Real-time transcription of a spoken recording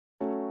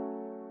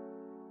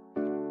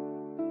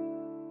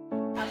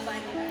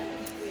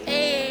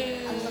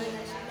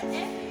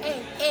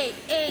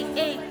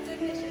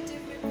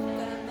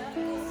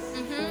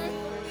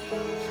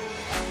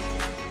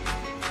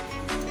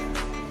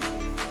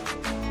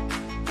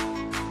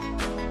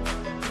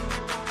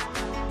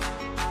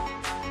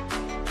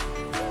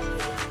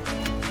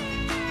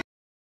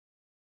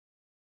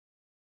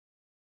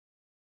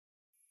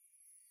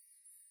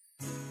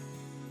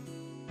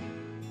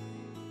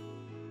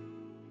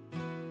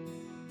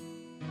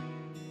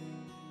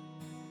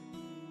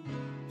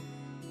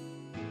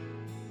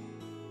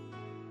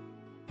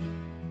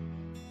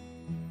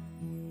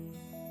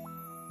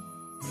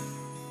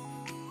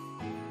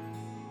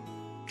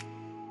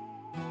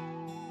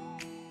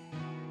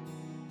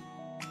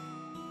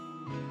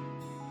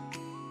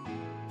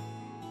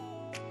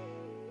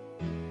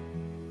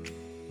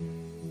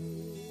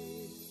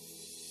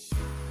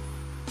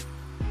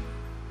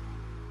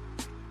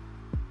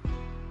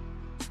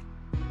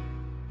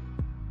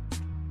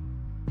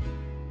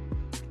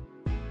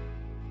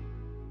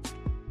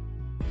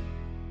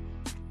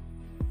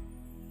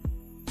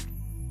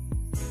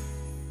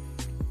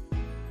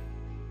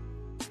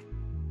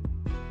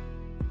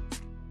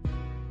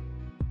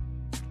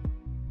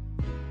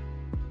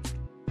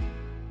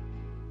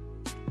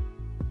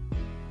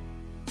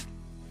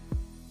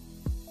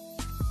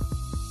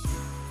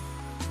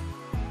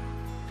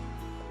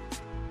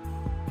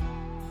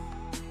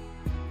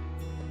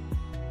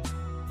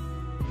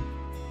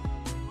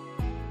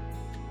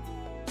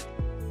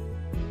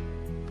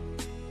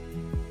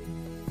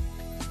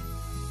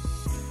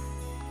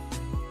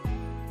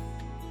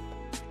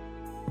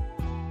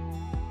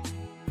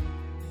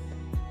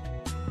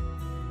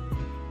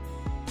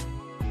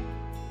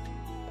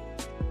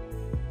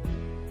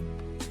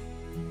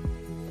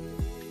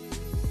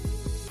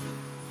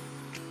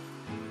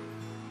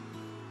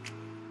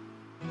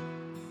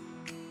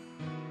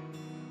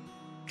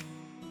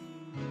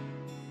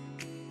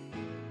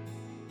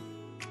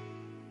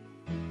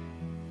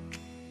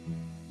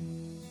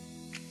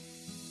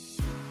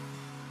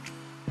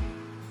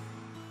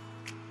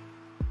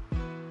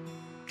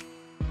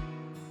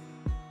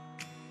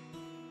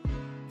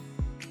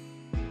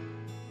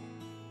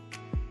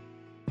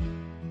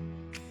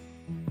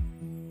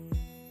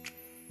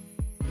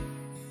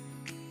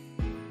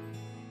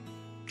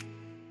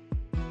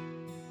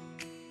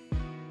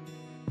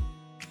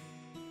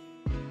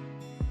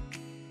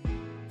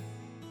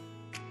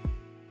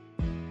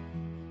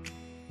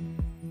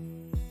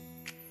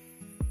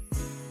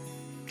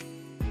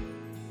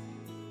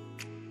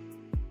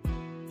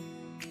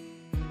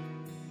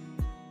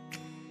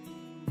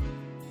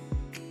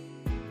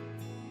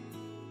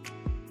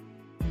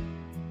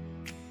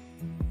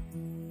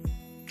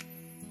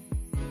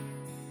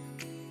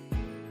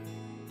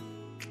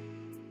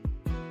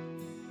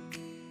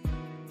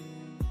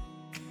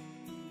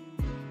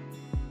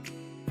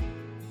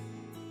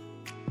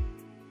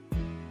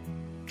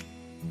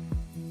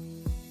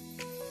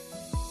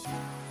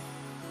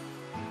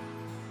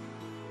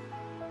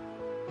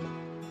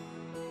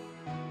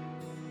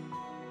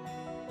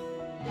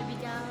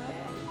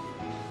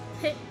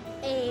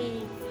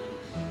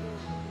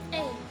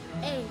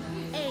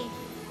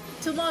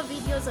2 more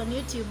videos on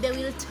YouTube. They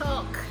will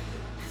talk.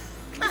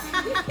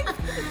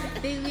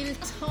 They will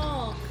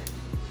talk.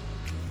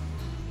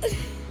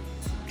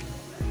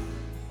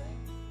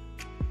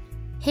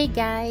 Hey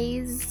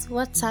guys,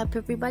 what's up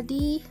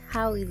everybody?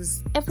 How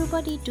is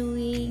everybody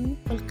doing?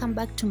 Welcome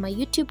back to my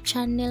YouTube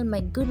channel.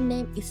 My good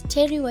name is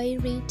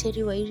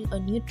WAIRI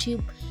on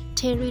YouTube,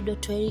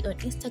 Terry.Wairi on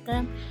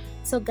Instagram.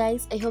 So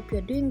guys, I hope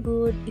you're doing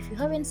good. If you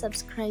haven't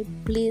subscribed,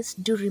 please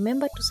do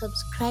remember to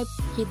subscribe.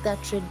 Hit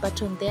that red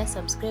button there,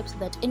 subscribe, so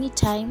that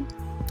anytime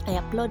I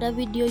upload a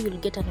video, you'll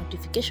get a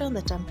notification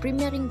that I'm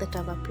premiering, that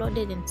I've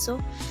uploaded. And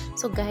so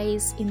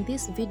guys, in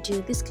this video,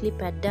 this clip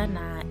had done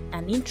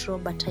an intro,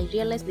 but I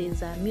realized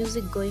there's a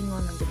music going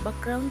on the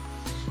background,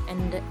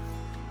 and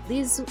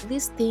this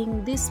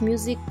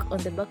music on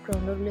the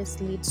background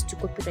always leads to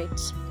copyright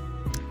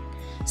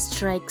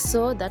strike.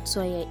 So that's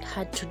why I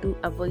had to do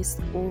a voice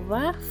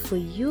over for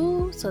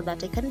you, so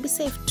that I can be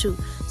safe too.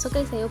 So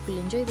guys, I hope you'll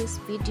enjoy this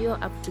video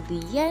up to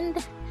the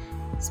end.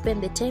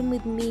 Spend the time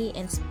with me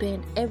and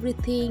spend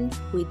everything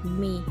with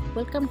me.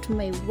 Welcome to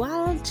my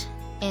world,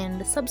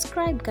 and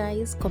subscribe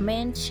guys,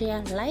 comment,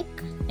 share,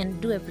 like,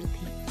 and do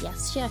everything.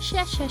 Yes, share.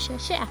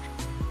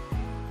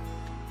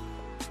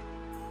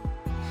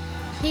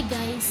 Hey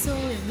guys, so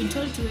we've been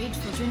told to wait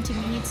for 20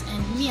 minutes,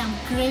 and we are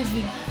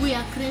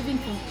craving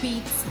for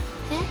pizza.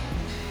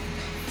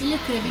 Ile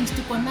cravings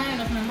tuko nayo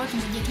na tunaambiwa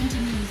tungoje 20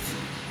 minutes.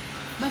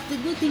 But the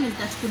good thing is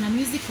that kuna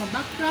music for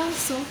background,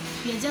 so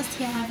we are just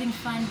here having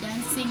fun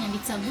dancing, and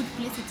it's a good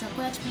place, it's a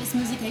quiet place.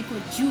 Music haiko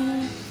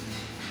juu,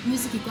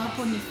 music iko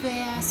hapo ni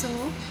fair, so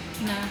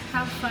tuna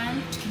have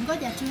fun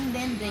tukingoja tu,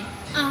 then the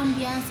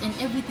ambience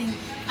and everything.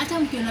 Hata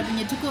mkiona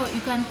venye tuko,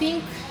 you can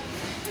think,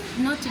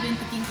 not even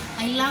thinking.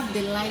 I love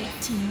the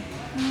lighting.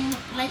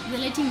 Like the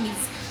lighting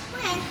is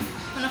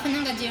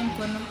unafanyanga je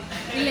mkono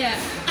ile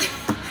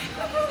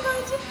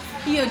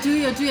hiyo tu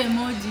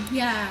emoji.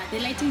 Yeah, the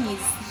lighting is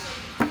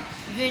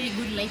very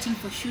good lighting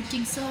for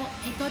shooting. So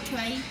I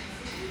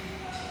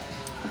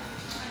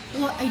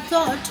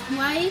thought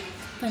why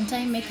can't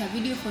I make a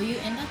video for you,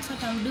 and that's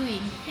what I'm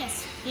doing.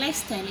 Yes,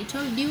 lifestyle. I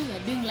told you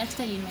we're doing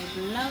lifestyle in my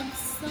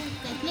vlogs, so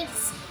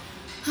let's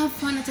have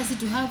fun. Let us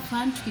to have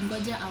fun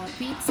tukingoja our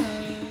pizza.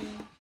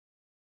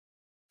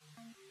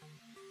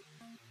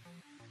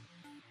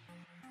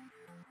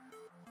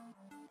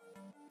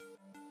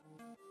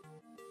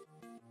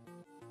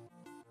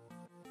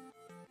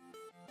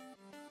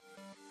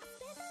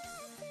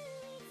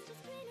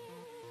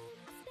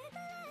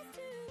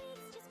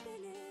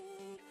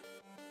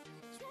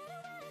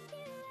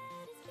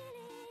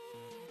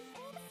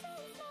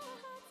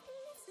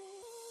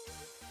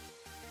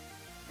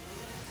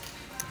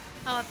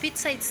 Our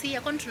pizza is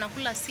here. Kwani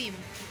tunakula simu?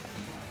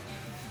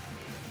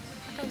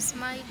 Hata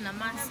usmile na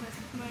mask.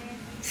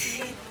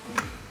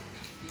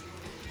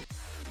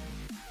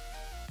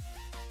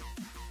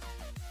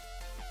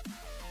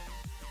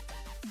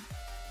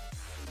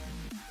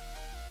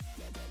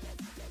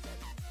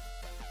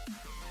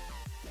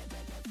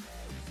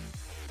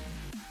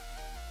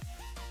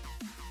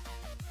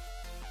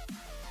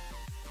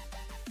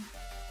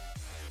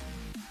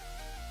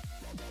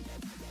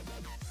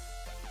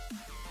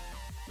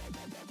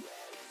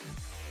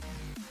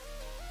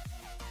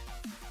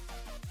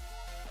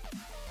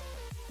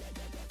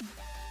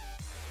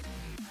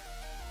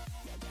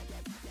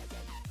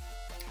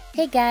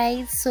 Hey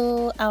guys,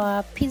 so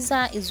our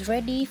pizza is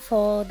ready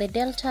for the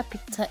Delta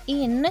Pizza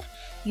Inn.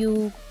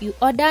 You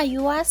order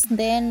yours,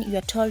 then you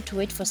are told to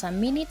wait for some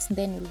minutes,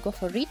 then you'll go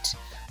for it,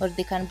 or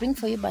they can bring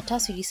for you. But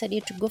us, we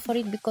decided to go for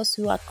it because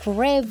we are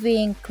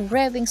craving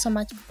so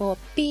much for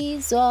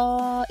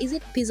pizza. Is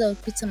it pizza or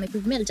pizza? My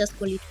people, I'll just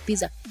call it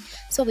pizza.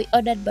 So we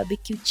ordered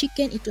barbecue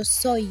chicken. It was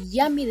so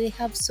yummy. They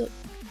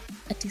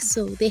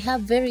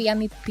have very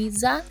yummy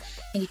pizza,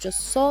 and it was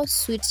so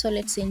sweet. So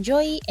let's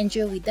enjoy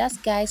with us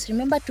guys.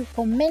 Remember to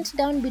comment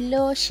down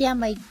below, share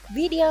my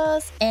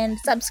videos, and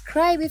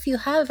subscribe if you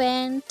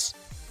haven't.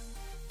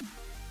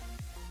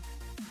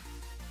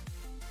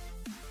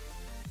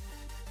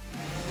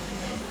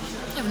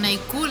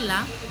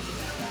 Naikula,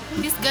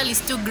 this girl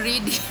is too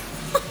greedy.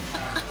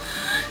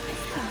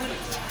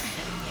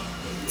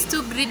 It's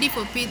too greedy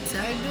for pizza.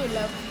 I do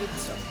love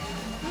pizza.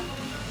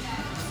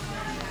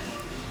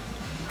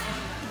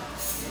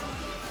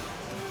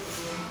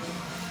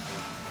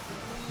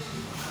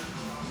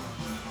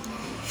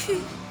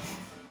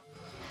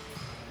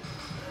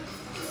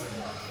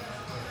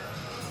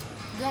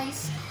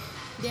 Guys,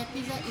 their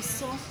pizza is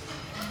so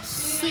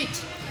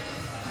sweet,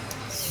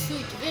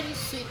 very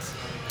sweet,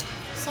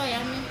 so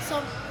yummy.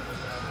 So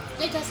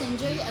let us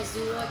enjoy as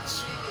we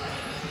watch,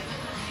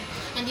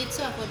 and it's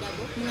so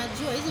affordable.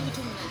 Mnajua hizi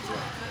vitu mnajua.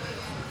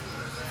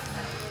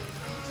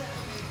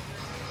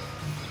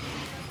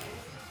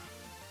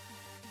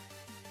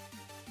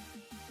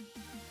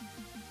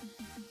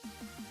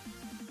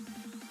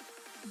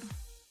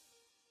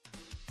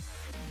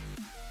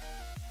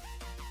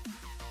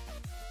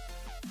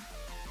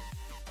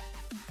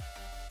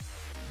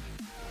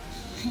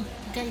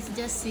 Guys,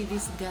 just see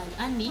this girl,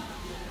 Annie.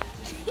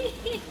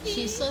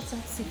 She's so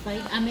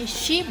satisfied.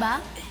 Ameshiba.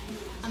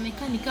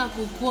 amekaa nikaa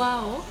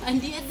kukwao,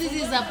 and yet this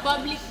is a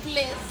public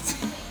place.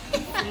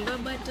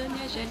 Ngomba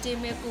tonya shati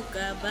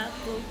imekuka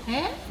bako.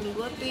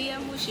 Ngomba pia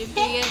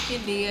mushipia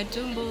kidia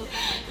tumbo.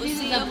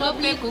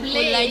 Usiogope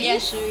kukula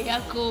jasho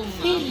yako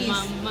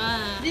mama.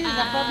 This is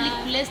a public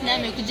place na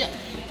amekuja.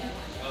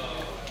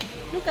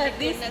 Look at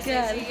this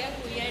girl.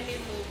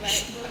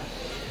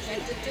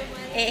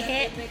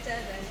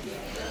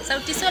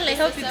 Sauti Sol, I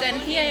hope you can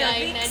hear your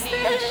beats.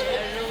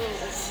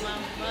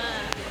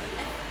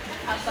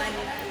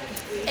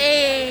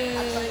 Hey.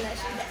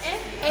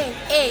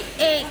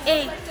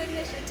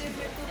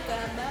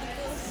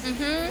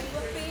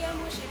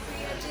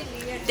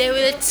 They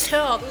will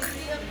talk.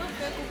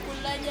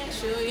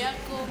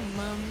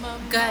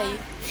 Guy,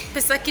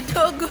 pesa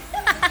kidogo.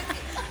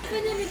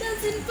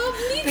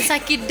 Pesa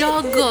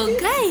kidogo,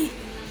 guy.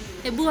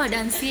 Ebu wa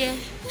dansie.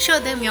 Show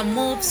them your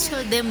moves,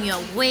 show them your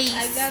ways.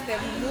 I got the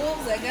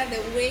moves, I got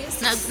the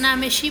ways. Na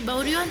ameshiba.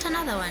 Would you want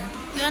another one?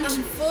 I'm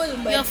full,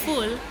 but you're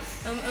full.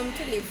 I'm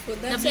totally full.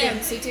 That's why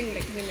I'm sitting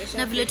like this.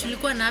 Na vile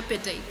tulikuwa na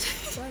appetite.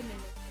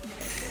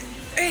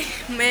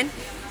 Man,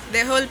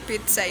 the whole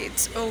pizza,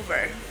 it's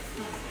over.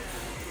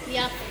 We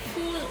are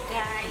full,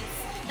 guys.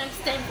 Now it's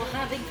time for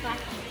having fun,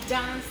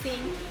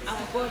 dancing,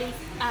 our bodies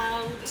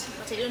out.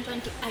 But I don't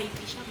want to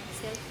vision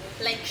myself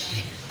like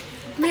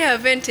Me, I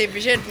haven't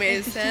visioned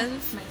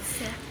myself.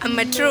 I'm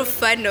a true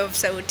fan of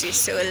Sauti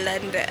Sol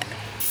and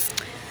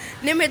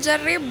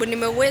nimejaribu,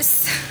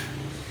 nimeweza.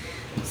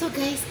 So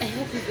guys, I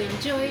hope you've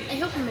enjoyed. I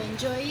hope you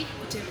enjoy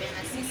kutembea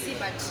na sisi,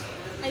 but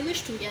I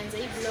wish tungeanza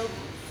hii vlog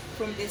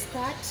from the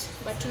start,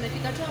 but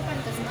tumefika tu hapa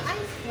nikasema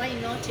why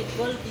not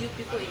involve you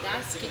people with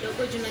us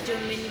kidogo, junajua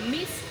mmeni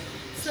miss.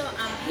 So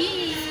I'm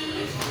here.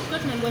 Kwa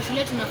tunaambiwa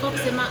shule tunafaa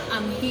kusema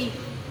I'm here.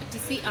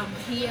 TC I'm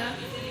here.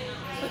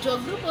 But to a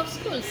group of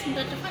schools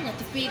mtatafanya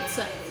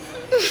pizza.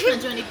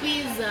 Unajua ni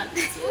pizza.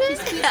 What is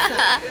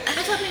pizza?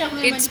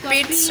 It's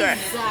pizza.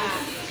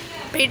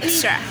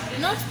 Pizza.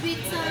 Not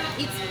pizza,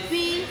 it's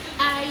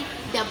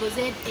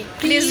P-I-Z-Z-A.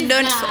 Please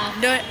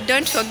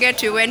don't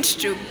forget we went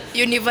to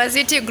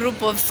university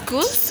group of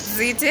schools,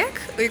 ZTEC.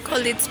 We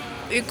call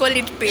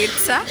it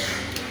pizza.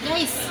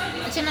 Guys,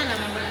 achana na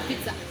mambo na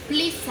pizza.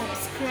 Please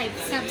subscribe,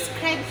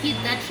 hit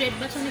that red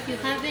button if you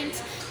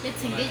haven't.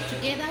 Let's engage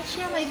together,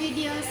 share my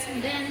videos,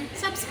 and then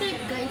subscribe,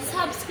 guys.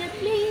 Subscribe,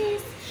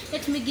 please.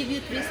 Let me give you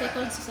 3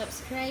 seconds to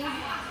subscribe.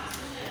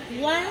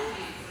 1,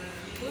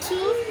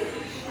 2,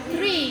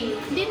 3.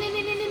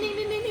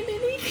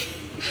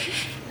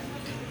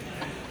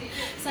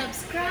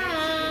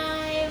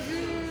 Subscribe.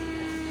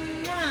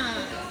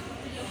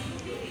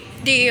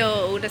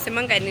 Dio,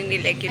 unasemanga nini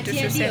like kitu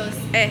sasa?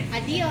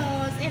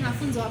 Adios.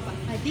 Nafunzo hapa.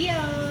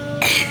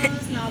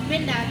 Adios.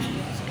 Nawapenda.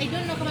 I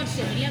don't know kama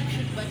tutaendelea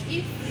kushoot, but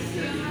if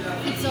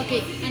it's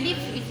okay, and if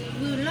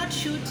we will not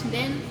shoot,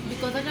 then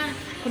because hata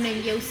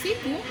kunaingia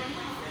usiku,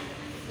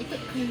 I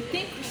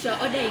think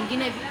tuta order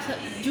ingine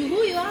juu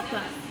huyu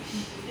hapa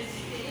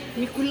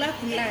ni kula.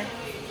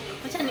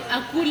 Acha ni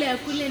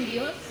akule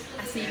ndio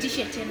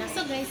asiitishe tena.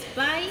 So guys,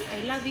 bye.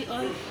 I love you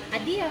all.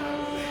 Adios.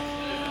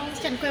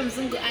 Acha nikuwe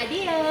mzungu.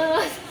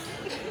 Adios.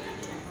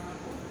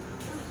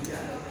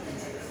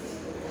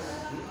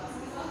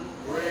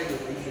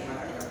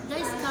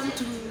 Guys, come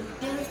to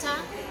Delta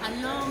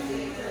along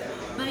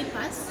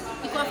bypass.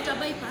 Iko after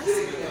bypass.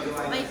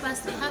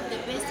 They have the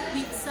best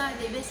pizza,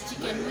 the best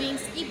chicken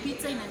wings. Hii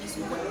pizza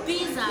inanisumbua.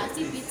 Pizza,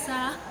 si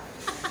pizza.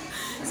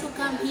 So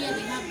come here,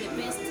 they have the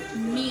best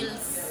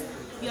meals.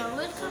 You are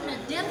welcome to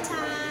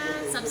Delta.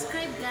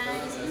 Subscribe,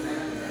 guys.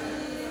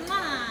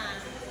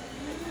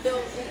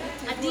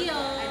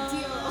 Adios.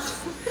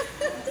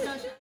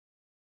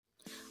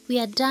 We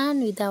are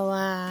done with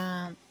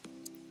our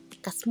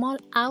small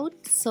out,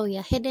 so we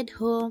are headed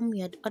home. We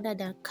had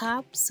ordered a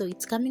cab, so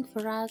it's coming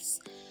for us.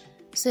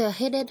 So we are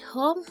headed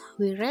home.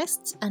 We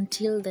rest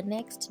until the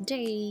next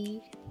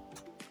day.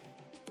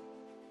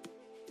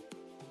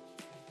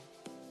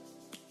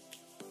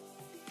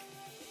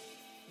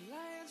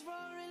 Lions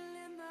roaring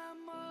in the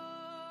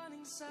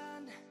morning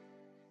sun,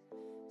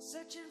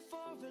 searching for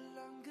a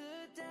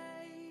longer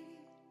day.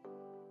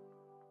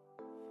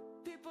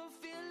 People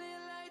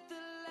feeling like the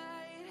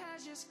light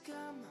has just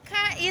come.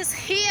 Car is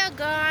here,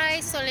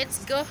 guys, so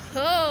let's go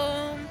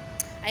home.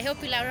 I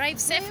hope we'll arrive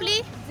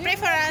safely. Pray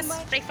for us.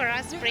 Pray for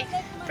us.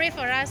 Pray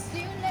for us.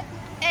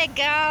 Hey,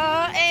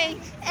 girl. Hey.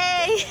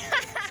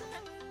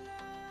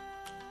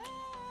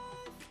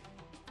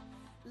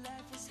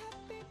 Life is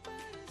happy,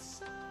 but it's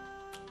so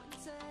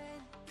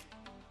insane.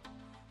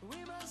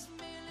 We must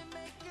merely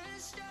make a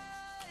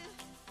start.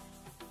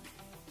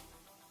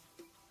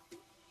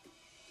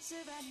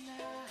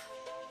 Savannah,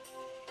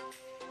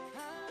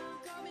 I'm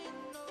coming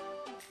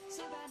home.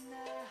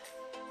 Savannah,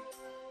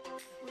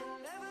 we'll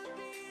never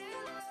be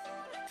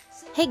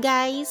alone. Hey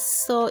guys,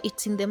 so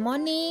it's in the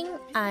morning.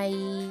 I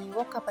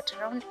woke up at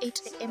around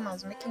 8 a.m. I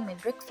was making my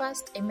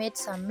breakfast. I made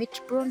some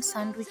meat prawn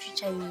sandwich,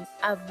 which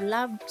I've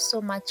loved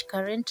so much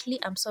currently.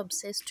 I'm so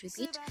obsessed with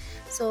it.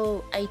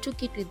 So I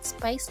took it with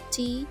spiced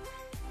tea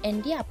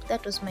And yep,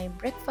 that was my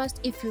breakfast.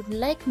 If you'd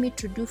like me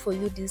to do for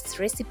you this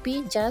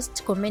recipe,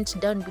 just comment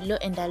down below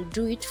and I'll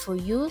do it for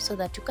you so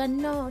that you can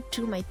know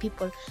to my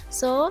people.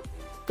 So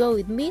go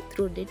with me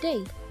through the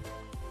day.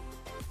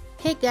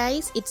 Hey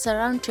guys, it's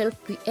around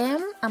 12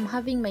 p.m. I'm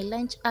having my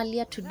lunch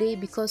earlier today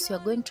because we are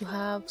going to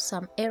have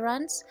some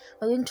errands.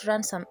 We're going to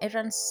run some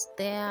errands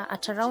there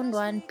at around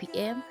 1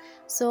 p.m.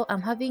 So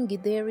I'm having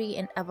githeri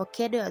and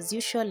avocado as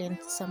usual and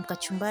some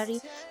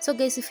kachumbari. So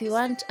guys, if you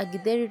want a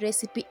githeri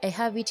recipe, I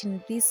have it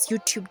in this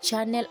YouTube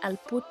channel. I'll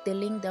put the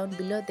link down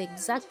below. The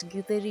exact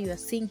githeri you are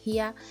seeing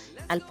here,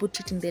 I'll put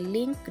it in the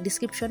link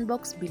description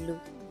box below.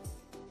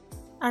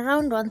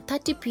 Around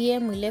 1:30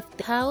 p.m. we left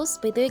the house.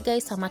 By the way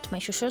guys, I'm at my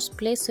shosho's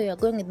place, so we are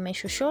going with my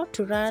shosho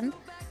to run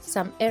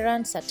some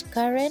errands at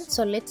Karen.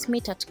 So let's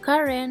meet at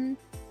Karen.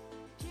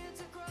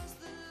 Kids across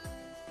the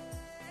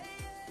lane.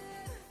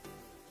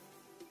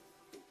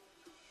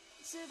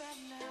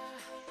 Savannah,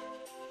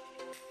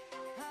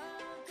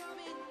 I'm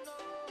coming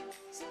home.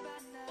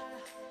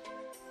 Savannah,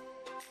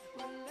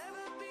 we'll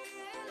never be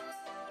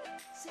alone.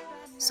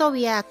 Savannah. So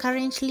we are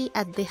currently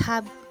at the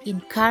hub in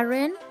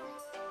Karen.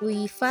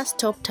 We first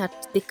stopped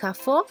at the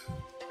Carrefour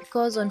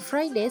because on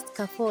Fridays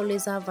Carrefour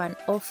always have an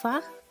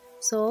offer.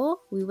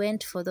 So we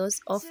went for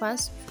those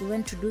offers. We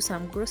went to do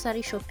some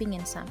grocery shopping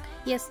and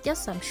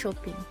just some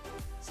shopping.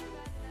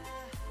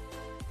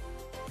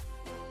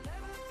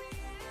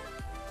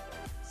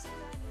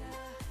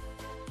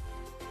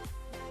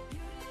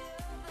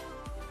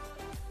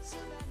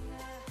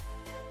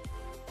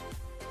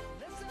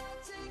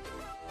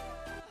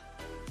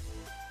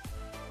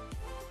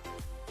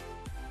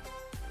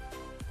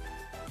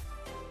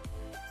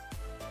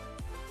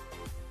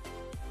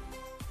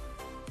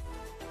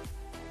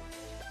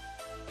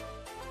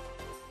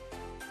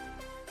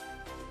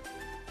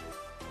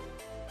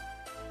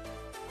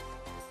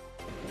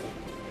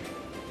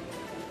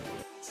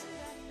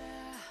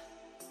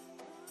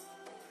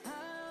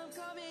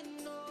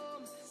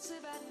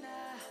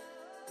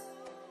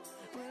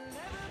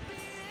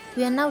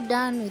 We are now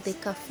done with the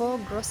Carrefour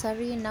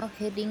grocery, now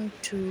heading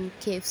to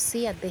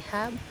KFC at the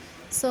hub.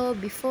 So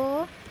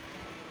before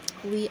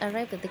we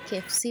arrived at the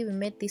KFC, we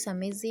met this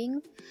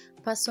amazing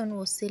person who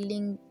was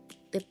selling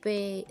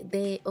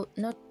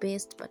not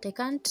best, but I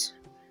can't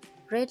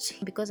rate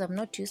because I've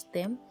not used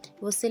them.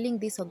 He was selling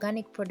these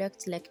organic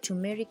products like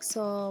turmeric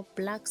soap,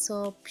 black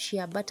soap,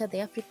 shea butter, the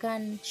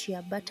African shea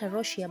butter,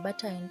 raw shea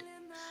butter, and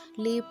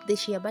the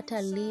shea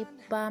butter lip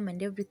balm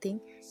and everything.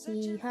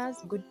 He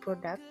has good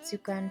products. You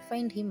can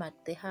find him at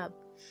the hub.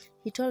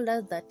 He told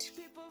us that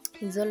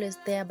he's always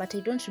there, but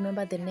I don't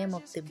remember the name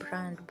of the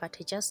brand, but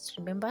I just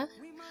remember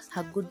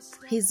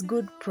his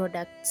good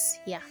products.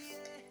 Yeah,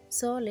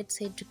 so let's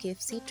head to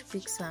KFC to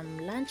pick some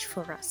lunch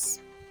for us.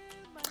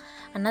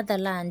 Another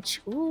lunch.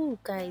 Ooh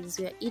guys,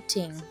 we are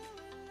eating.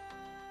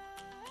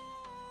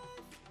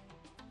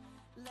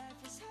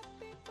 Life is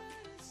happy, but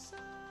it's so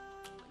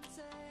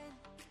insane.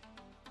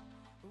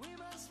 We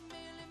must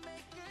merely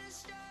make a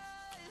start.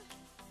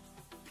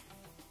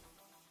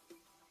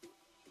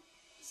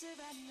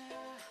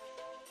 Savannah,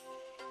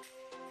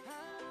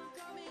 I'm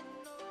coming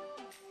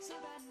home.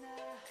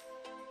 Savannah,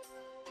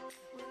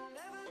 we'll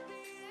never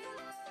be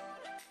alone.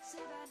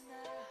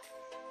 Savannah,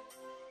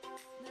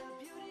 the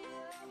beauty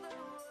of the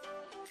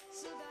world.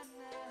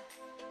 Savannah,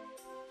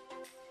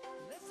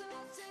 let's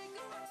all take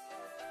a walk.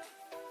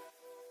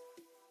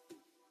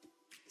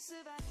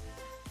 Savannah.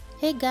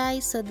 Hey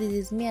guys, so this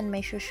is me and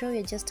my shosho.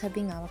 We're just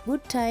having a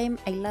good time.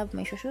 I love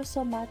my shosho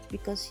so much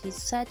because she's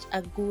such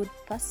a good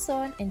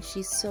person and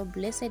she's so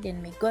blessed,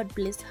 and may God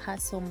bless her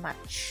so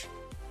much.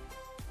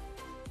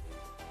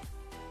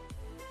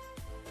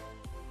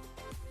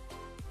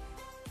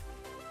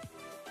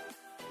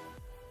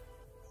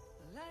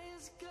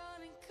 Lion's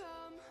gonna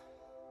come.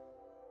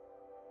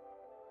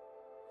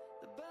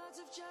 The birds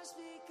have just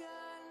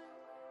begun.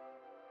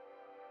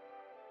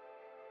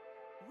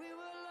 We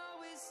will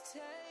always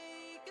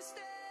take a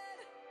stand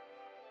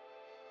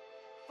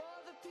for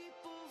the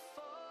people,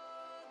 for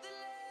the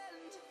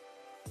land.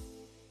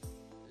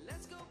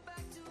 Let's go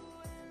back to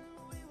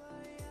when we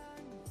were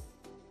young.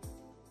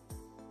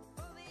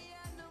 For the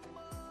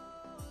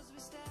animals we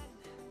stand.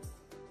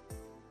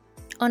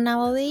 On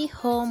our way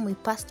home, we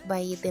passed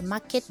by the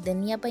market, the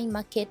nearby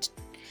market,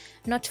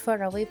 not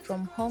far away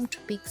from home, to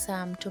pick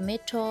some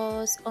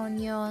tomatoes,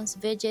 onions,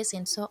 veggies,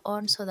 and so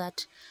on, so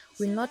that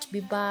we'll not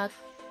be back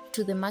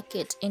to the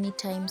market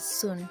anytime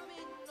soon.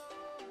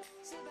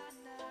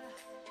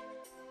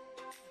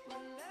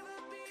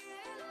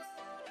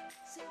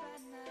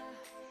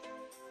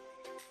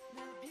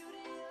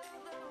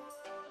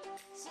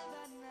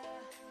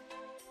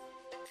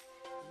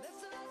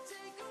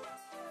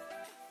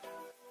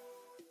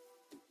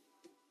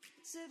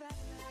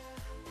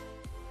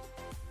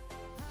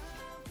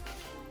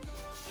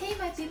 Hey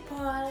my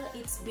people,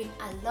 it's been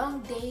a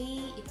long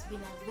day. It's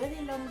been a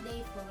very long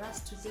day for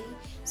us today.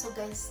 So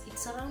guys,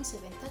 it's around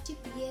 7:30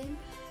 p.m.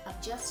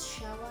 I've just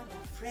showered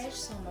and fresh,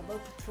 so I'm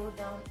about to throw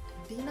down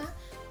dinner.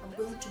 I'm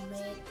going to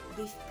make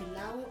beef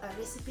pilau, a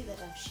recipe that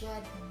I've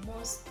shared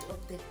most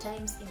of the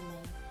times in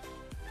my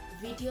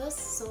videos.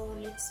 So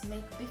let's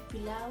make beef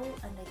pilau,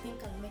 and I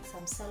think I'll make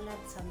some salad,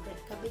 some red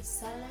cabbage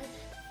salad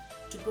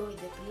to go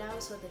with the pilau.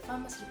 So the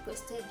farmers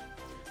requested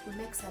we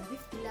make some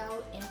beef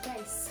pilau. And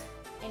guys,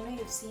 I know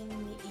you've seen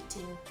me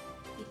eating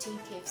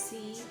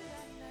KFC.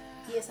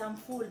 Yes, I'm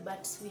full,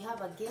 but we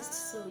have a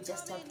guest, so we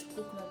just have to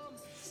cook.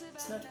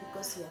 It's not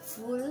because we are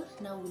full.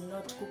 Now we'll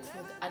not cook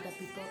for the other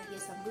people.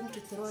 Yes, I'm going to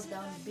throw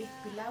down beef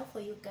pilau for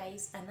you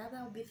guys.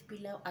 Another beef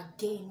pilau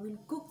again. We'll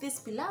cook this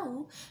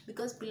pilau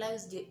because pilau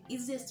is the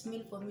easiest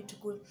meal for me to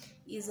cook.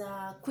 Is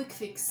a quick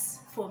fix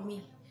for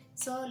me.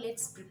 So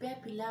let's prepare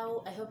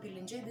pilau. I hope you'll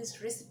enjoy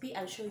this recipe.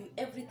 I'll show you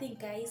everything,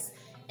 guys,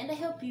 and I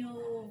hope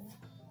you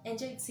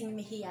enjoyed seeing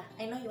me here.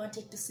 I know you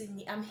wanted to see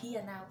me. I'm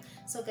here now.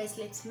 So guys,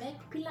 let's make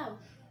pilau.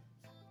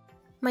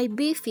 My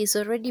beef is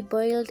already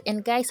boiled,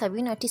 and guys, have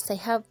you noticed I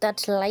have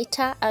that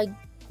lighter?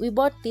 We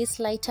bought this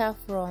lighter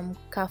from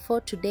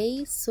Carrefour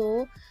today,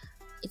 so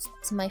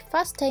it's my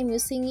first time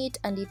using it,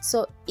 and it's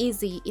so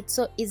easy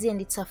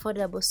and it's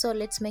affordable. So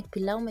let's make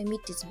pilau. My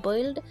meat is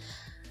boiled.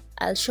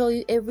 I'll show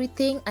you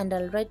everything, and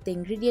I'll write the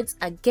ingredients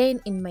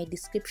again in my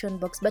description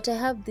box, but I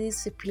have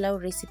these pilau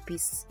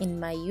recipes in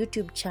my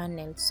YouTube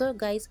channel, so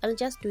guys, I'll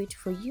just do it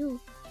for you.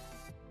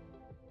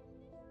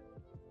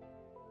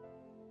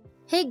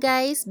 Hey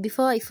guys,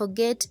 before I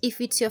forget,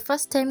 if it's your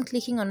first time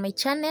clicking on my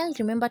channel,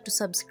 remember to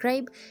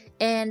subscribe,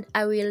 and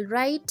I will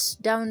write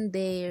down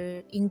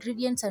the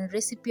ingredients and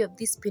recipe of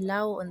this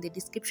pilau on the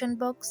description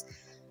box.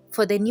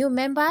 For the new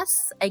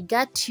members, I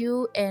got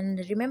you,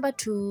 and remember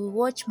to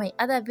watch my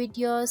other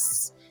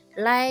videos,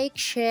 like,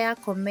 share,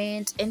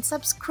 comment, and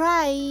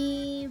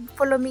subscribe.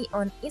 Follow me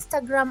on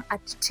Instagram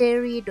at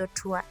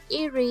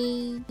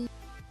family.Todays.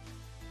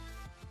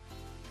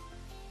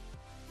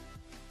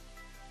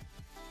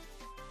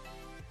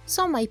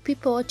 So my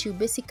people, what you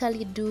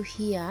basically do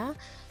here,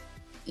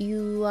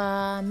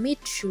 your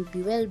meat should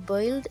be well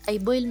boiled. I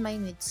boil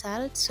mine with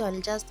salt, so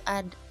I'll just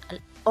add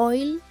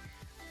oil,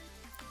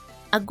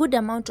 a good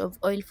amount of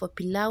oil for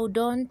pilau.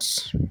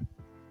 Don't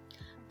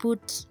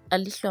put a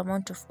little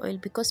amount of oil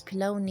because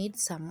pilau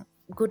needs some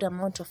good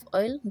amount of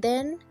oil.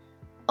 Then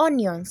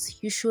onions,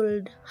 you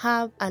should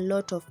have a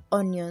lot of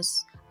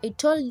onions. I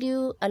told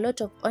you, a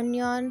lot of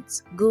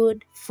onions,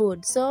 good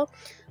food. So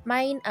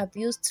mine, I've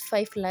used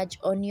 5 large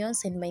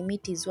onions, and my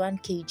meat is 1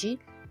 kg.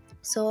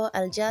 So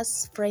I'll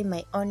just fry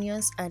my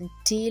onions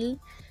until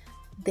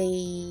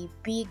they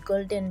be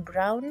golden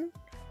brown.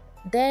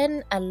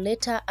 Then I'll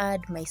later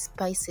add my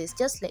spices.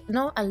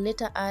 I'll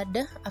later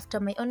add, after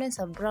my onions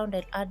are browned,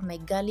 I'll add my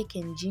garlic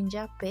and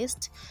ginger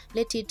paste.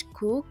 Let it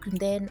cook.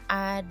 Then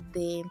add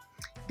the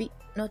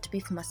not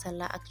beef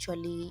masala,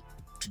 actually.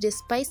 To the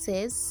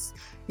spices,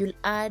 you'll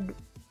add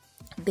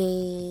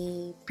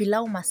the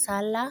pilau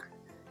masala,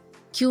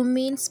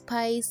 cumin,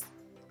 spice,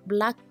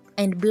 black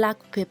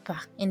pepper.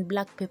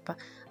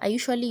 I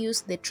usually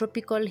use the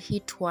tropical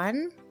heat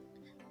one.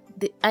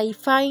 I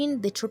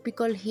find the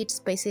tropical heat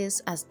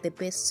spices as the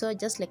best. So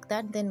just like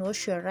that. Then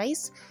wash your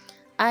rice,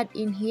 add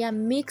in here,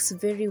 mix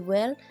very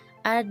well,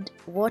 add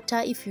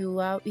water. If you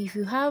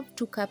have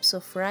 2 cups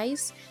of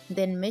rice,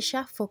 then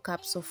measure 4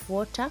 cups of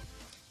water.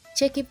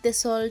 Check if the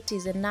salt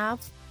is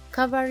enough,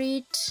 cover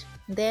it.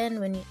 Then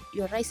when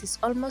your rice is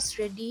almost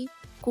ready,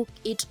 cook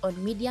it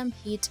on medium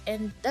heat,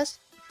 and that's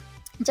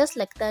just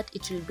like that,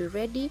 it will be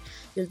ready.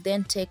 You'll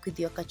then take with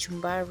your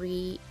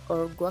kachumbari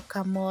or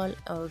guacamole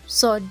or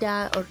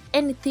soda or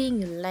anything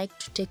you like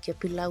to take your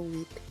pilau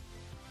with.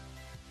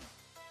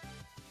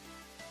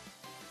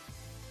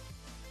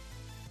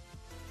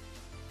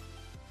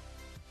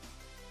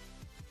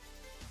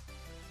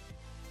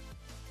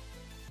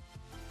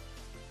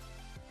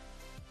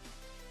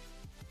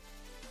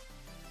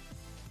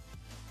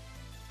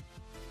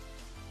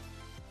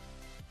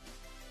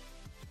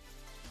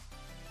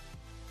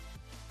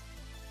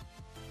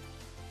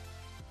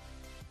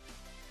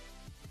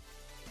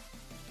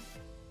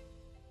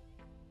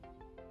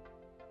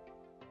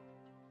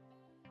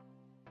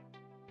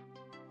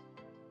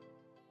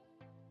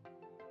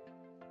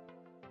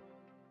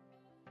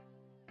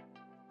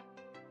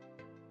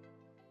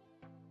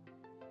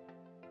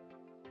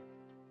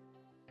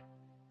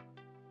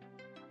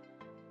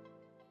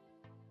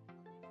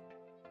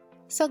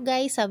 So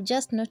guys, I've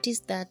just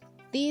noticed that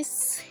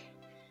this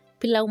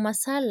pilau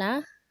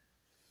masala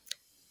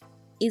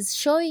is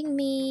showing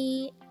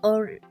me,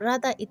 or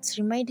rather it's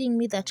reminding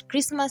me that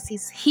Christmas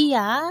is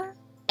here,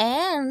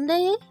 and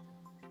hey,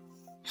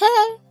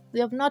 we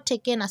have not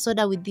taken a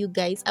soda with you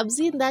guys. I've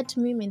seen that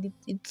meme, and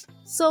it's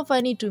so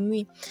funny to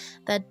me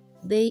that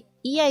the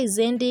year is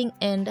ending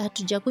and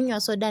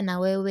hatujakunywa soda na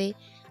wewe.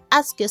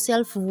 Ask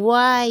yourself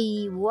why.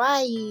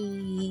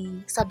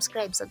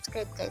 Subscribe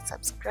guys,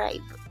 subscribe.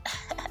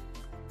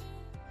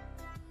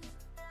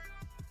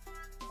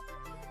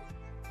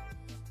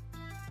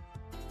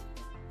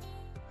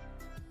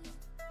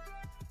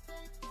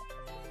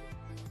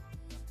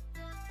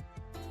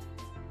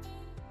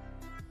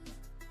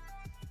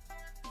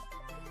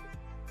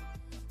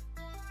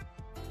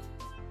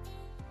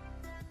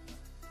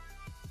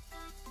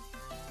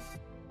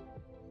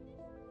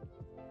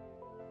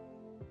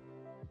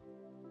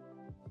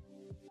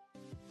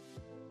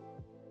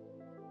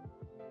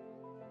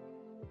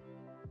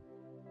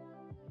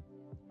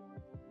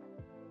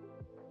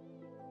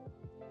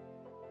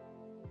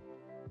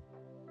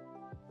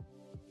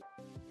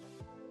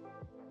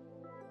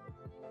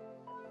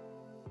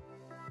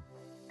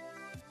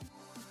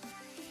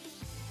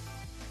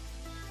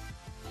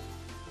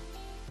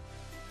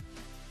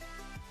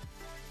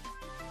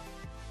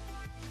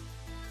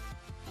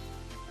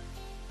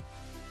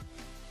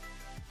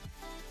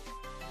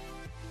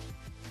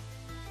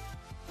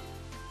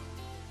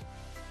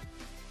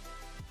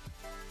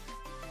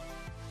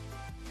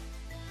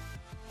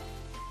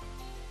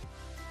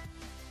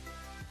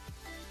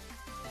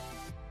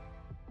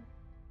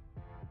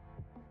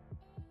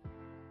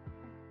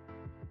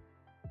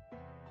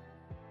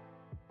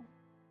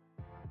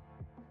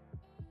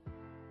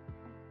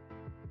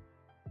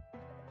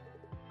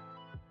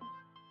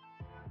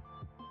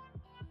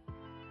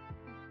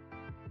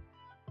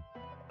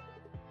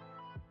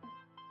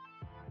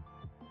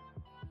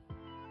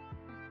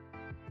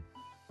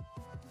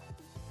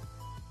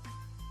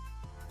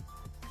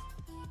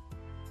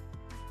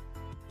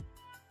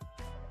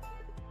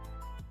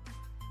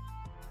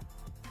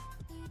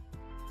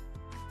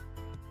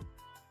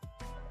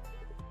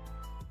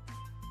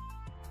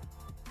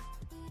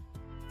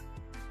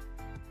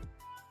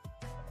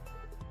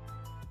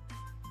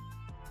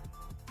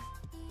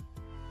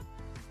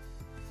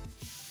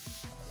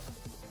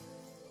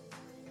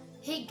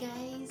 Hey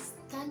guys,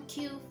 thank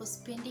you for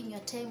spending your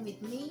time with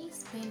me,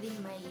 spending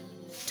my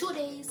 2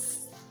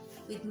 days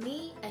with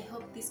me. I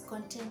hope this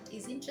content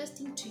is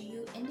interesting to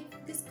you, and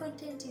if this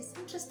content is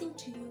interesting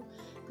to you,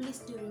 please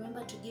do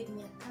remember to give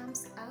me a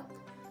thumbs up,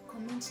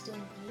 comment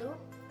down below,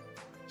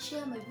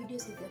 share my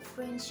videos with your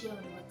friends, share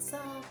on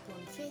WhatsApp,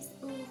 on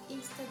Facebook,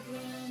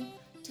 Instagram,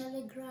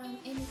 Telegram,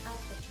 any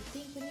app that you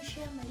think when you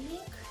share my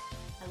link,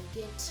 I'll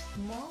get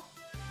more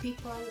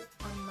people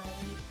on my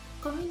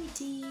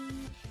community.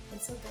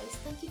 And so guys,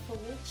 thank you for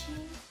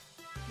watching.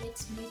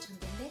 Let's meet on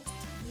the next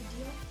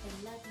video.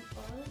 I love you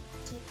all.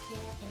 Take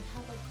care and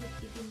have a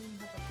good evening,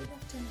 have a good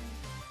afternoon,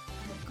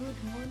 have a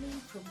good morning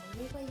from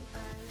wherever you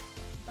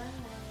are.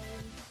 Bye.